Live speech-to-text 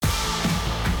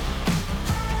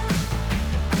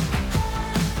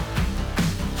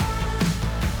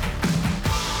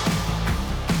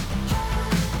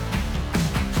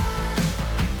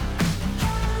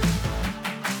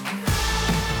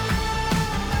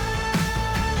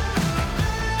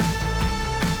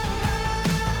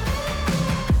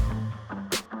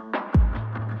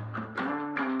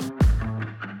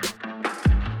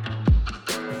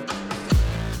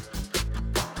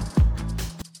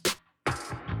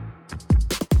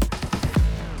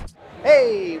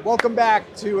Hey, welcome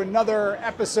back to another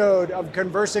episode of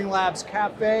Conversing Labs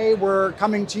Cafe. We're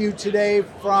coming to you today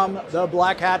from the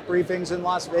Black Hat briefings in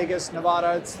Las Vegas,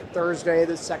 Nevada. It's Thursday,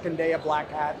 the second day of Black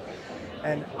Hat.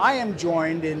 And I am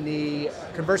joined in the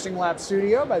Conversing Labs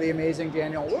studio by the amazing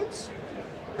Daniel Woods.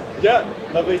 Yeah,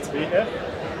 lovely to be here.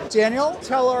 Daniel,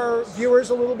 tell our viewers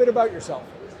a little bit about yourself.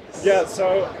 Yeah,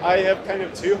 so I have kind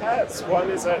of two hats. One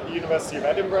is at the University of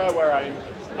Edinburgh, where I'm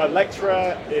a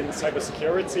lecturer in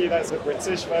cybersecurity. That's a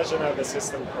British version of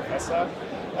assistant professor.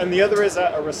 And the other is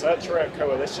a researcher at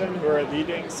Coalition, who are a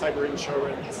leading cyber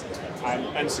insurance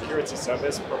and security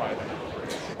service provider.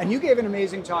 And you gave an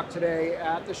amazing talk today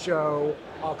at the show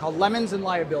called Lemons and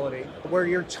Liability, where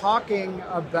you're talking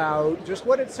about just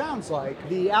what it sounds like,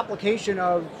 the application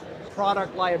of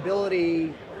product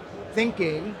liability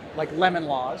thinking, like lemon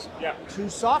laws, to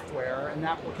software and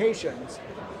applications.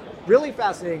 Really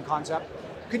fascinating concept.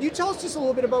 Could you tell us just a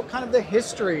little bit about kind of the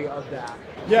history of that?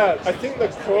 Yeah, I think the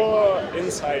core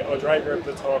insight or driver of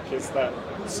the talk is that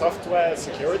software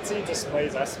security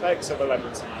displays aspects of a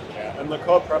lemons market. And the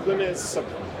core problem is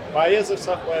buyers of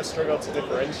software struggle to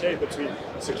differentiate between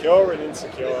secure and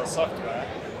insecure software.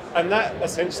 And that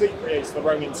essentially creates the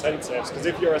wrong incentives, because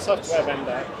if you're a software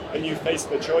vendor and you face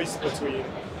the choice between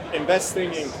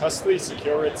investing in costly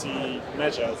security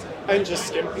measures and just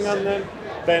skimping on them,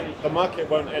 then the market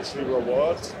won't actually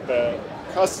reward the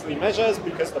costly measures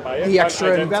because the buyer the can't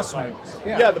extra identify. investment.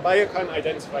 Yeah, the buyer can't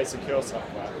identify secure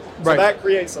software. So Right. that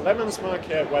creates a lemons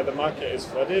market where the market is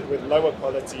flooded with lower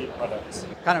quality products.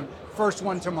 Kind of first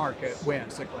one to market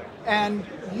wins, basically. And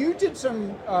you did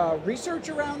some research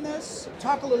around this.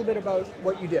 Talk a little bit about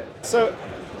what you did. So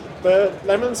the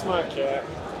lemons market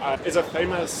there's a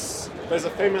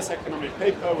famous economic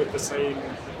paper with the same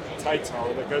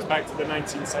title that goes back to the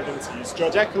 1970s.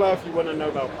 George Eckloff, he won a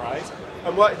Nobel Prize.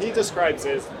 And what he describes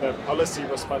is the policy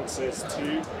responses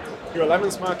to your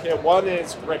lemons market. One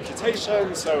is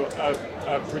reputation, so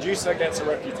a producer gets a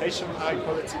reputation for high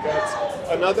quality goods.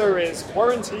 Another is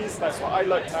warranties, that's what I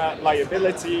looked at,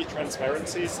 liability,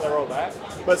 transparency, so they're all there.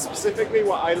 But specifically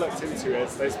what I looked into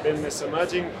is there's been this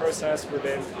emerging process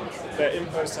within the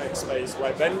InfoSec space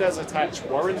where vendors attach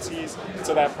warranties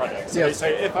to their products. So They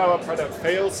say if our product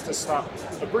fails to stop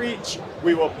a breach,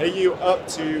 we will pay you up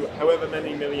to however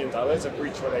many $1 million of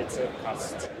breach related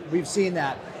costs. We've seen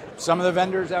that. Some of the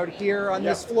vendors out here on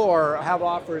this floor have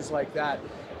offers like that.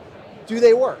 Do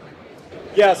they work?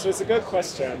 Yeah, so it's a good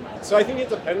question. So I think it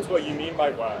depends what you mean by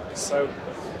work. So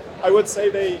I would say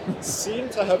they seem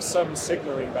to have some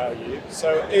signaling value.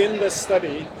 So in the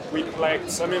study, we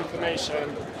collect some information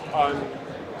on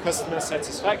customer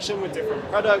satisfaction with different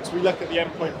products. We look at the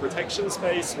endpoint protection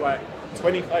space where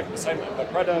 25% of the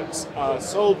products are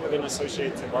sold with an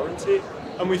associated warranty.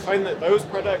 And we find that those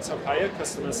products have higher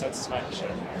customer satisfaction.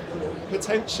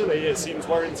 Potentially, it seems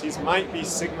warranties might be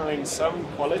signaling some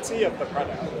quality of the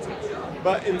product.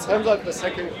 But in terms of the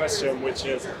second question, which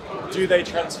is, do they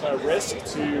transfer risk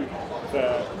to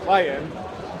the client,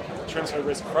 transfer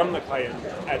risk from the client,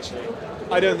 actually?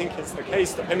 I don't think it's the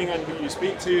case. Depending on who you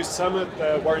speak to, some of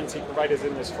the warranty providers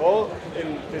in this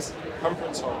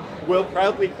conference hall will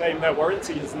proudly claim their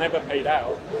warranty has never paid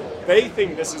out. They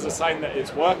think this is a sign that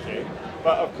it's working.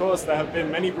 But of course, there have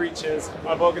been many breaches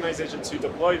of organizations who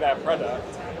deploy their product.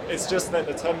 It's just that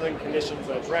the terms and conditions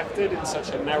are drafted in such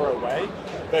a narrow way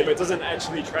that it doesn't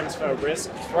actually transfer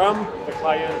risk from the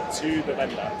client to the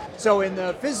vendor. So in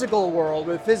the physical world,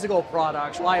 with physical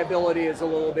products, liability is a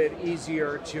little bit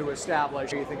easier to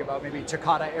establish. You think about maybe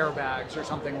Takata airbags or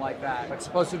something like that. It's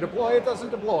supposed to deploy, it doesn't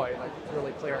deploy. Like, it's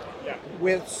really clear. Yeah.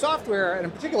 With software,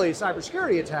 and particularly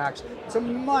cybersecurity attacks, it's a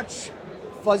much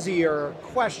fuzzier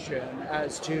question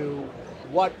as to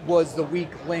what was the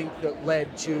weak link that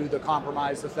led to the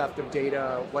compromise, the theft of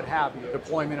data, what have you,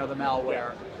 deployment of the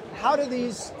malware. How do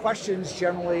these questions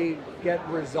generally get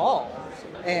resolved?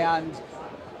 And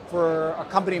for a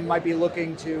company might be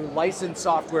looking to license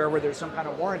software where there's some kind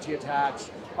of warranty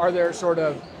attached, are there sort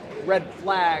of red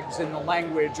flags in the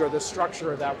language or the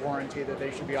structure of that warranty that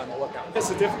they should be on the lookout? It's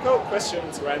a difficult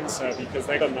question to answer because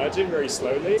they're emerging very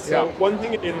slowly. So one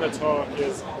thing in the talk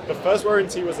is the first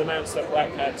warranty was announced at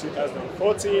Black Hat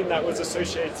 2014. That was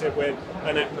associated with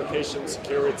an application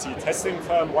security testing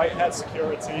firm, White Hat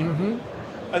Security.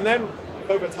 And then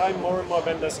over time, more and more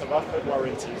vendors have offered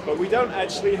warranties, but we don't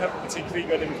actually have particularly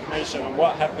good information on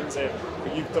what happens if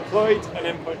you've deployed an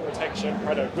endpoint protection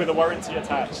product with a warranty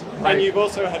attached, and you've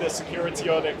also had a security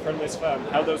audit from this firm,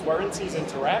 how those warranties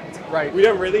interact. We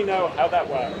don't really know how that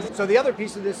works. So the other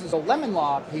piece of this is a lemon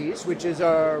law piece, which is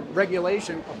a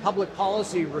regulation, a public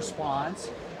policy response,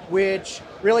 which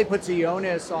really puts the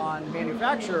onus on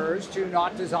manufacturers to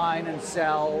not design and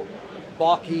sell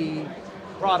bulky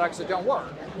products that don't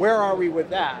work. Where are we with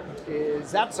that?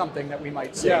 Is that something that we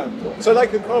might see? Yeah, so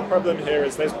like the core problem here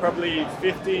is there's probably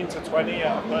 15 to 20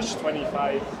 at a push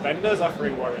 25 vendors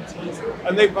offering warranties,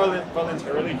 and they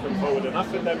voluntarily come forward,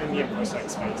 enough of them in the InfoSec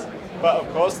space. But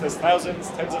of course there's thousands,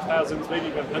 tens of thousands, maybe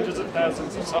even hundreds of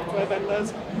thousands of software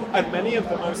vendors, and many of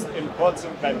the most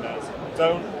important vendors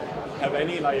don't have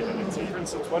any liability. For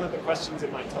instance, one of the questions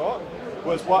in my talk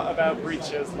was what about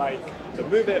breaches like the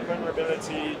MoveIt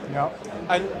vulnerability? Yep.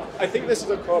 And I think this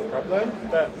is a core problem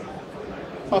that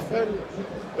often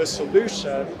the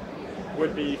solution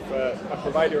would be for a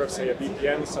provider of, say, a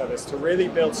VPN service to really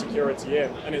build security in,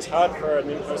 and it's hard for an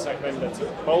InfoSec vendor to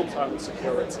bolt on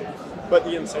security. But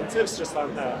the incentives just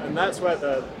aren't there, and that's where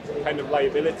the kind of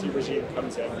liability regime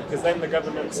comes in, because then the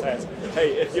government says,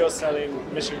 hey, if you're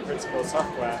selling mission-critical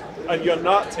software and you're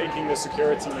not taking the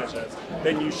security measures,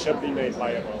 then you should be made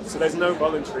liable. So there's no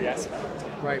voluntary aspect.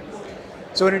 Right.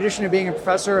 So in addition to being a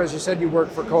professor, as you said, you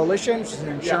work for Coalition, which is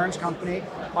an insurance company.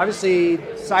 Obviously,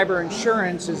 cyber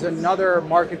insurance is another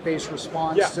market-based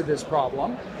response to this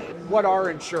problem. What are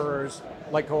insurers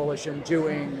like Coalition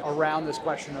doing around this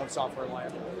question of software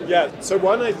liability? Yeah, so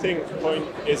one, I think, point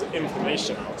is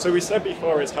information. So we said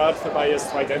before, it's hard for buyers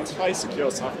to identify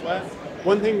secure software.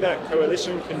 One thing that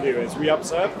Coalition can do is we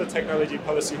observe the technology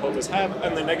policyholders have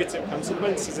and the negative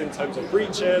consequences in terms of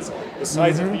breaches, the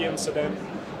size of the incident.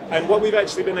 And what we've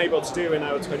actually been able to do in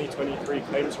our 2023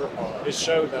 claims report is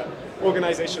show that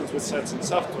organizations with certain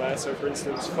software, so for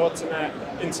instance, Fortinet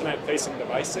internet-facing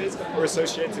devices, are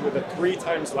associated with a 3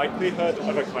 times likelihood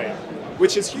of a claim,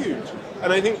 which is huge.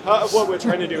 And I think part of what we're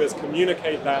trying to do is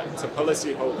communicate that to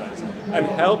policyholders and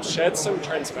help shed some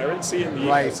transparency in the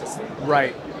ecosystem.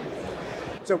 Right.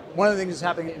 So one of the things that's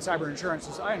happening in cyber insurance,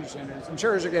 as I understand it, is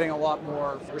insurers are getting a lot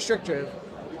more restrictive,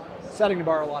 setting the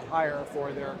bar a lot higher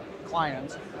for their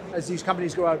clients. As these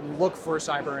companies go out and look for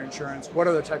cyber insurance, what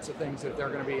are the types of things that they're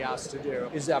going to be asked to do?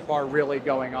 Is that bar really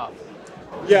going up?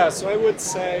 Yeah, so I would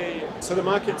say, so the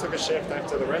market took a shift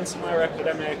after the ransomware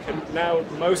epidemic, and now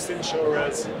most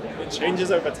insurers, it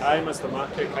changes over time as the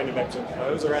market kind of ebbs and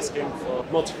flows, are asking for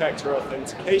multi-factor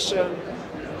authentication,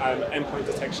 endpoint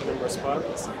detection and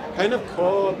response, kind of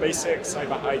core basic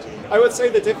cyber hygiene. I would say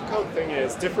the difficult thing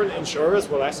is different insurers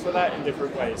will ask for that in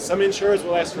different ways. Some insurers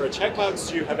will ask for a checkbox,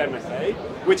 do you have MFA?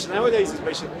 Which nowadays is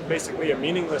basically a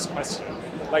meaningless question.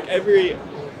 Like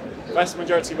vast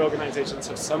majority of organizations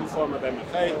have some form of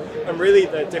MFA, and really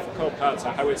the difficult parts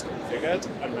are how it's configured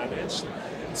and managed.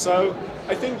 So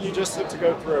I think you just have to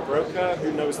go through a broker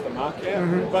who knows the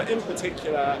market, but in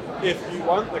particular, if you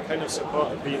want the kind of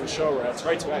support of the insurer,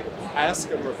 try to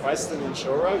ask and request an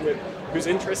insurer who's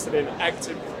interested in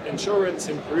active insurance,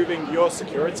 improving your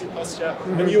security posture,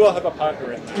 and you will have a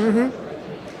partner in that.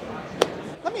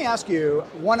 Let me ask you,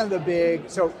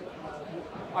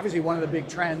 obviously one of the big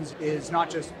trends is not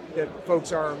just that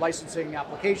folks are licensing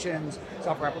applications,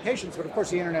 software applications, but of course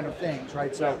the Internet of Things,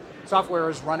 right? So software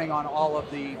is running on all of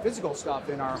the physical stuff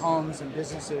in our homes and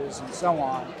businesses and so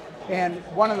on. And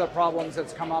one of the problems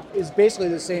that's come up is basically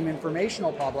the same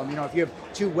informational problem. You know, if you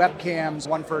have 2 webcams,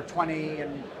 one for $20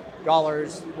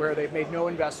 where they've made no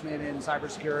investment in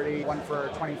cybersecurity, one for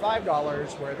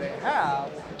 $25 where they have,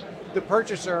 the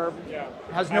purchaser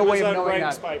has no way of knowing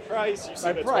that. By price, you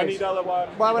see the $20 one.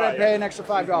 Why would I pay an extra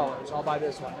 $5? I'll buy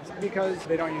this one. Because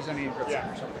they don't use any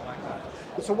encryption or something like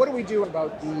that. So what do we do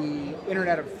about the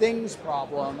Internet of Things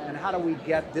problem, and how do we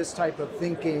get this type of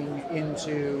thinking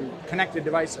into connected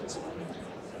devices?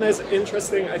 There's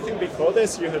interesting, I think before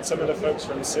this you had some of the folks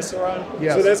from Cicerone.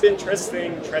 Yes. So there's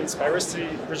interesting transparency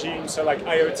regimes, so like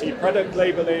IoT product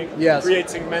labeling,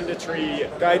 creating mandatory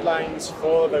guidelines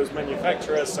for those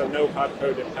manufacturers, so no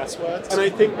hard-coded passwords. And I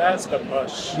think that's the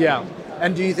push. Yeah.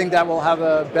 And do you think that will have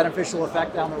a beneficial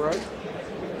effect down the road?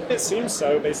 It seems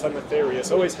so, based on the theory.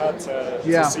 It's always hard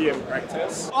to see in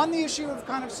practice. On the issue of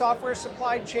kind of software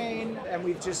supply chain, and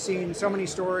we've just seen so many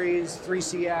stories,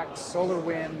 3CX,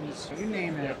 SolarWinds, you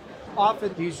name it.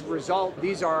 Often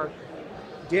these are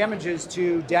damages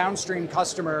to downstream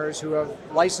customers who have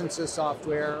licensed this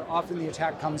software. Often the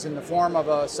attack comes in the form of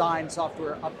a signed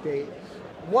software update.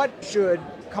 What should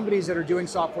companies that are doing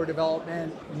software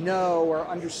development know or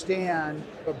understand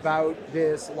about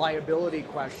this liability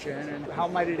question, and how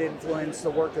might it influence the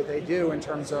work that they do in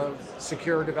terms of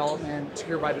secure development,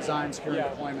 secure by design, secure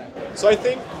deployment? So I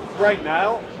think right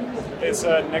now it's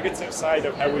a negative side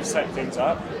of how we've set things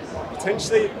up.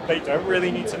 Potentially they don't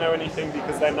really need to know anything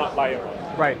because they're not liable.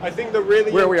 Right. I think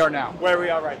where we are now. Where we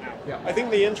are right now. Yeah. I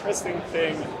think the interesting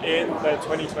thing in the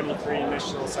 2023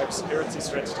 National Cybersecurity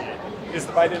Strategy is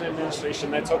the Biden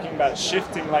administration, they're talking about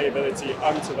shifting liability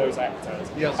onto those actors.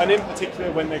 Yes. And in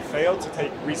particular, when they fail to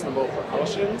take reasonable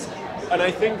precautions. And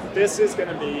I think this is going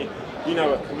to be,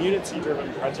 a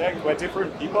community-driven project where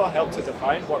different people help to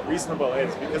define what reasonable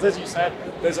is. Because as you said,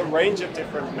 there's a range of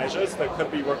different measures that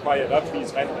could be required of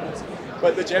these vendors.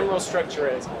 But the general structure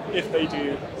is, if they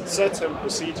do certain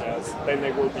procedures, then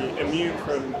they will be immune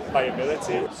from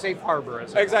liability. Safe harbor,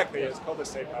 is it? Exactly, it's called a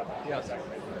safe harbor. Yes.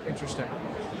 Exactly. Interesting.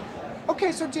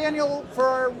 Okay, so Daniel, for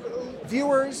our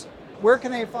viewers, where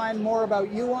can they find more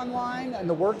about you online and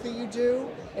the work that you do?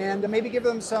 And maybe give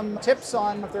them some tips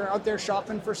on if they're out there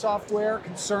shopping for software,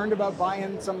 concerned about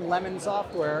buying some lemon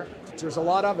software, there's a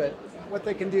lot of it, what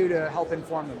they can do to help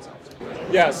inform themselves.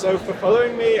 Yeah, so for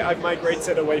following me, I've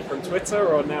migrated away from Twitter,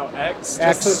 or now X,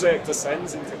 just as it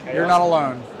descends into chaos. You're not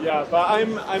alone. Yeah, but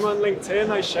I'm on LinkedIn.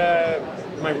 I share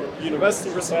my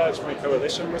university research, my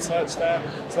coalition research there,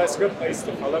 so that's a good place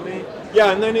to follow me.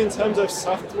 Yeah, and then in terms of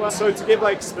software, so to give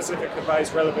specific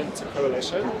advice relevant to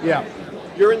coalition, Yeah.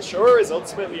 your insurer is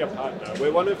ultimately a partner.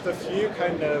 We're one of the few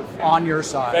kind of On your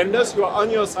side. vendors who are on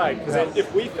your side, because Yeah.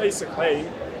 if we face a claim,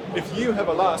 if you have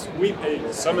a loss, we pay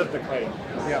some of the claim.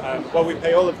 Yeah. We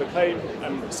pay all of the claim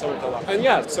and some of the loss. And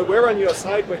yeah, so we're on your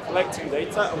side, we're collecting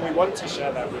data, and we want to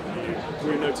share that with you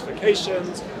through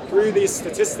notifications, through these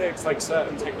statistics like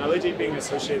certain technology being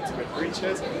associated with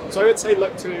breaches. So I would say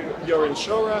look to your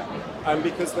insurer,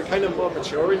 because the kind of more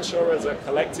mature insurers are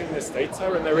collecting this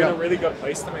data, and they're in a really good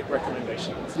place to make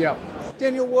recommendations. Yeah.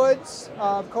 Daniel Woods,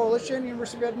 Coalition,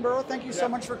 University of Edinburgh, thank you so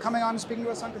much for coming on and speaking to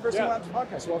us on Conversing Labs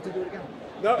podcast. We'll have to do it again.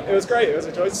 No, it was great. It was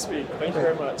a joy to speak. Thank you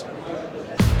very much.